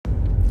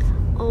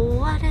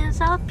What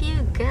is up,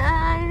 you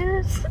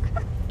guys?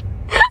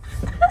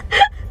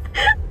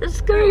 It's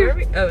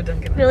going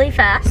really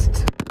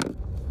fast.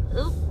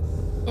 Oop.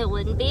 It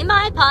wouldn't be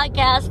my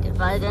podcast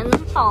if I didn't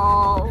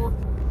fall.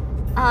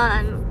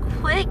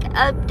 Quick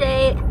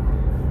update.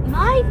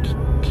 My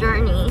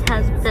journey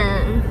has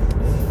been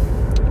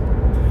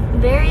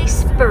very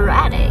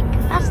sporadic.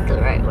 That's the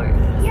right word.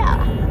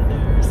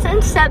 Yeah.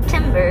 Since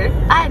September,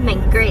 I have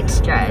made great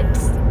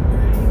strides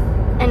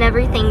in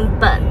everything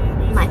but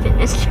my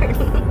fitness journey.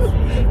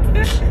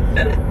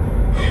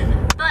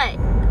 But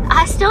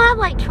I still have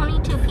like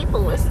 22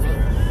 people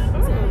listening.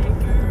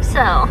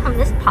 So I'm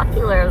just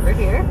popular over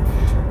here.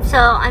 So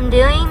I'm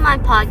doing my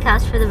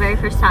podcast for the very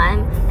first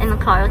time in the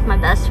car with my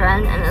best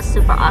friend, and it's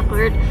super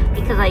awkward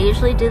because I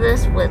usually do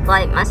this with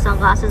like my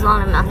sunglasses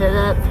on and my hood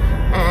up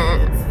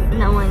and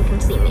no one can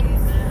see me.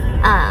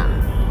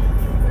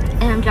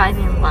 And I'm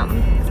driving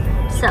alone.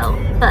 So,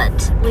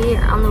 but we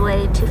are on the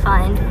way to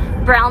find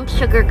brown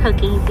sugar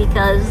cookie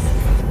because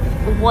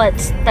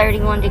what's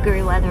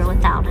 31-degree weather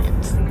without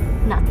it?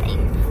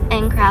 Nothing.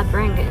 And crab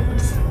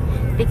rangoons.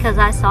 Because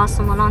I saw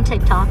someone on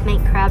TikTok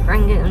make crab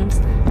rangoons,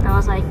 and I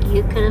was like,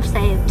 you could have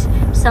saved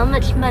so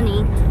much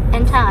money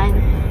and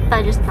time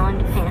by just going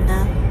to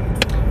Panda.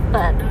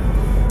 But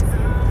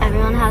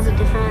everyone has a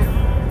different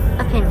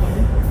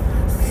opinion.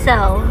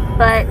 So,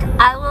 but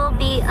I will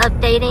be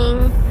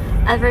updating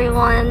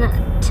everyone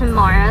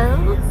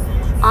tomorrow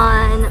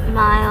on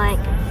my like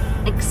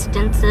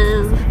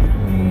extensive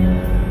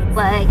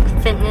like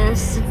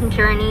fitness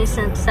journey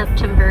since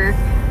September.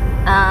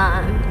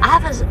 I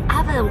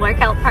have a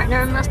workout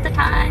partner most of the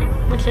time,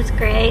 which is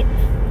great.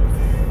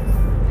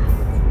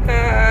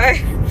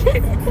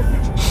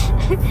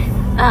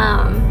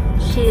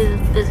 She's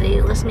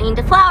busy listening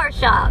to Flower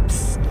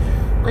Shops,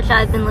 which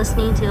I've been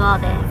listening to all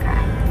day and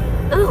crying.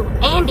 Ooh,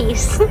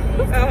 Andy's.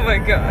 Oh my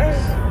gosh.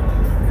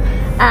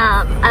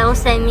 I will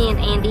say me and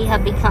Andy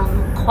have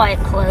become quite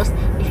close.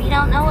 If you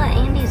don't know what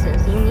Andy's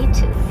is, you need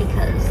to,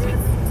 because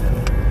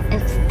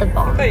it's the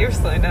bomb. I thought you were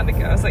slowing down to go.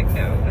 I was like,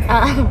 no.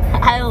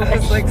 I wish. I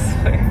was like,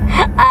 swear.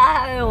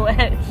 I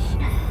wish.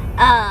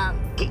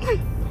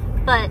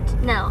 But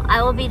no,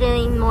 I will be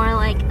doing more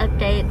like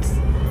updates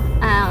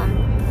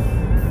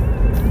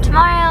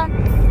tomorrow,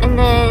 and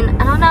then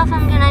I don't know if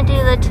I'm gonna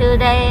do the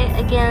 2-day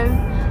again.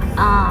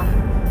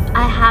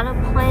 I had a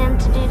plan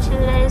to do 2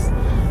 days,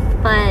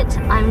 but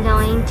I'm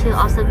going to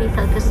also be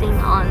focusing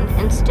on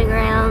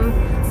Instagram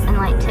and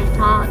like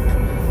TikTok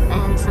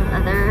and some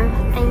other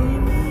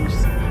things,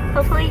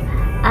 hopefully.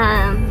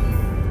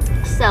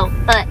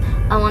 But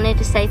I wanted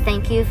to say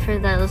thank you for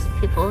those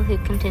people who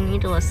continue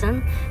to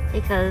listen,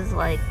 because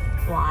like,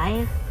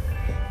 why?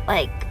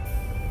 Like,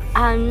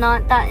 I'm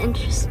not that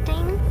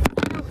interesting,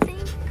 I don't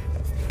think.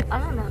 I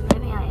don't know,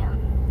 maybe I am.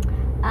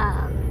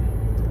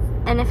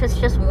 And if it's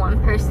just one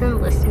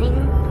person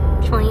listening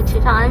 22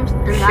 times,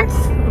 then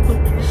that's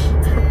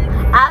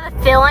I have a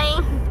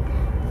feeling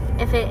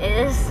if it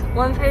is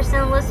one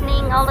person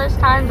listening all those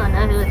times, I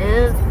know who it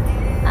is.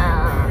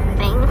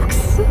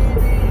 Thanks.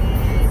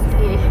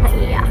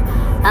 Yeah.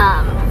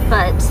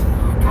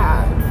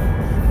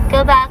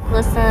 Go back,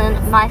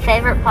 listen. My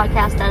favorite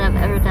podcast that I've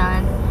ever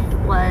done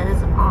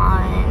was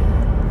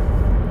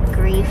on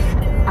grief.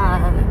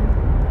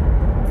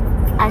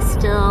 I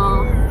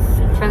still,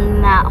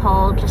 from that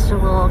whole, just a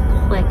little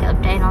quick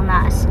update on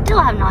that, I still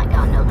have not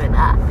gotten over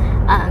that.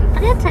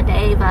 But it's a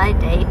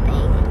day-by-day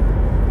thing.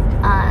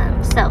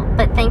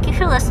 But thank you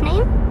for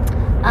listening.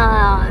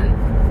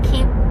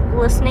 Keep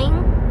listening,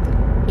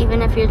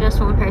 even if you're just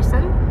one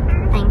person.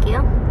 Thank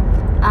you.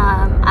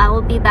 I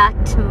will be back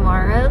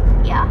tomorrow.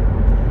 Yeah.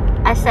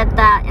 I said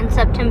that in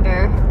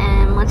September,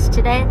 and what's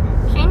today?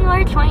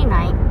 January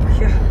 29th.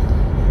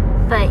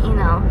 Yeah. But, you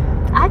know,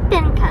 I've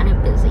been kind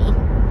of busy.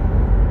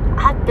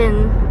 I've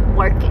been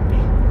working.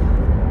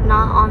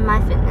 Not on my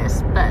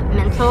fitness, but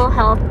mental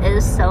health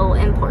is so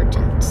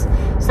important.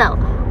 So,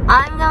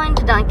 I'm going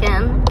to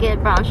Dunkin',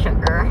 get brown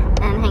sugar,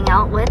 and hang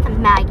out with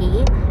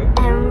Maggie,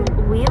 and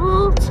we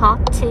will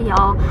talk to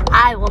y'all.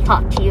 I will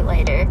talk to you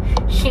later.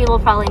 She will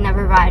probably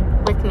never ride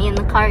with me in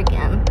the car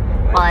again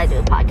while I do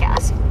a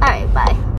podcast. Alright, bye.